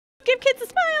Give Kids a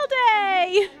Smile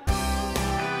Day!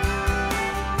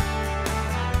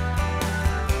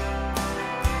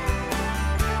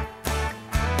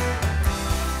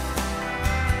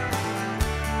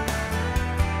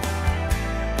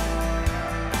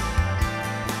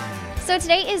 So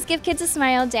today is Give Kids a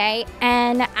Smile Day,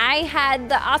 and I had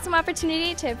the awesome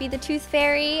opportunity to be the tooth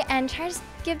fairy and try to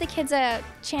give the kids a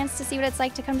chance to see what it's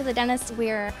like to come to the dentist.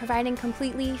 We're providing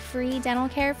completely free dental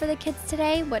care for the kids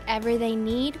today. Whatever they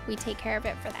need, we take care of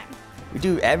it for them. We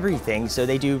do everything. So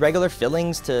they do regular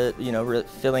fillings to,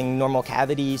 filling normal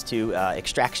cavities, to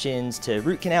extractions, to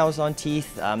root canals on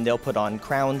teeth. They'll put on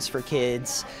crowns for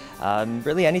kids.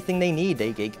 Really anything they need,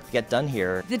 they get done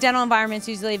here. The dental environment is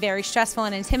usually very stressful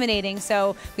and intimidating,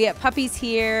 so we have puppies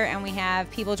here and we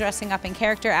have people dressing up in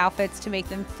character outfits to make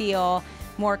them feel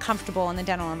more comfortable in the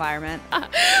dental environment.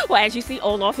 Well, as you see,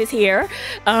 Olaf is here.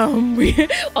 We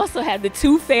also have the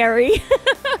tooth fairy.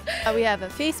 We have a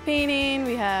face painting,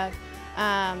 we have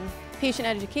patient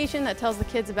education that tells the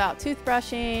kids about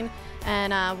toothbrushing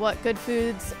and what good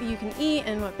foods you can eat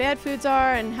and what bad foods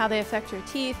are and how they affect your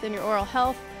teeth and your oral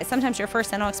health. Sometimes your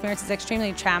first dental experience is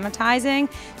extremely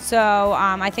traumatizing, so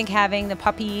I think having the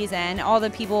puppies and all the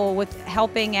people with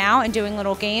helping out and doing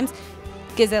little games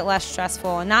gives it less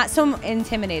stressful and not so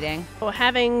intimidating. Well,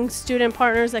 having student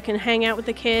partners that can hang out with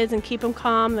the kids and keep them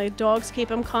calm, the dogs keep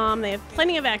them calm, they have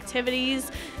plenty of activities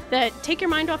that take your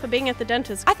mind off of being at the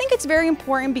dentist. I think it's very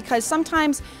important because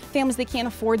sometimes families, they can't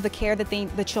afford the care that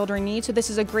the children need, so this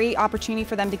is a great opportunity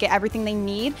for them to get everything they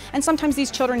need. And sometimes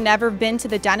these children never been to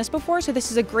the dentist before, so this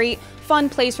is a great fun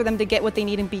place for them to get what they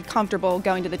need and be comfortable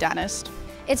going to the dentist.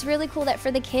 It's really cool that for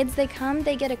the kids, they come,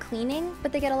 they get a cleaning,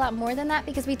 but they get a lot more than that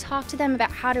because we talk to them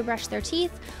about how to brush their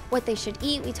teeth, what they should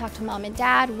eat. We talk to mom and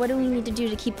dad, what do we need to do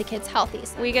to keep the kids healthy.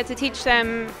 We get to teach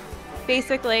them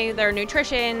basically their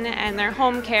nutrition and their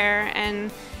home care,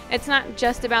 and it's not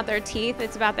just about their teeth,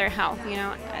 it's about their health.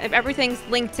 Everything's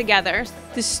linked together.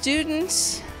 The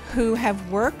students who have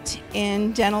worked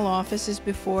in dental offices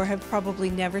before have probably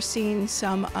never seen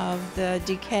some of the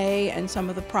decay and some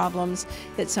of the problems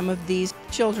that some of these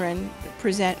children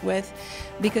present with,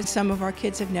 because some of our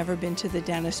kids have never been to the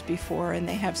dentist before and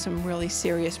they have some really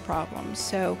serious problems.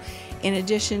 So in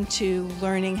addition to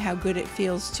learning how good it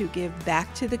feels to give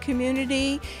back to the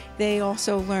community, they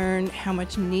also learn how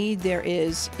much need there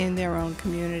is in their own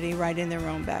community, right in their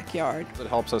own backyard. It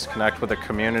helps us connect with the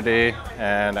community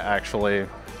and actually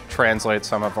translate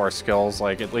some of our skills,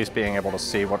 like at least being able to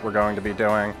see what we're going to be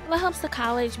doing. Well, it helps the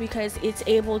college because it's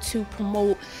able to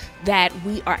promote that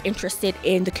we are interested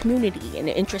in the community and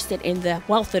interested in the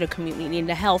wealth of the community and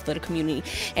the health of the community,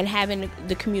 and having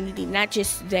the community not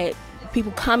just that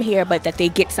people come here, but that they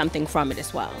get something from it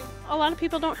as well. A lot of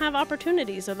people don't have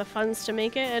opportunities or the funds to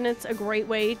make it, and it's a great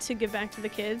way to give back to the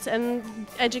kids and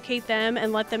educate them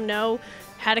and let them know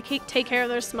how to take care of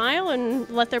their smile and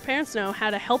let their parents know how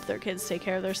to help their kids take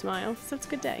care of their smile. So it's a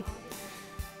good day.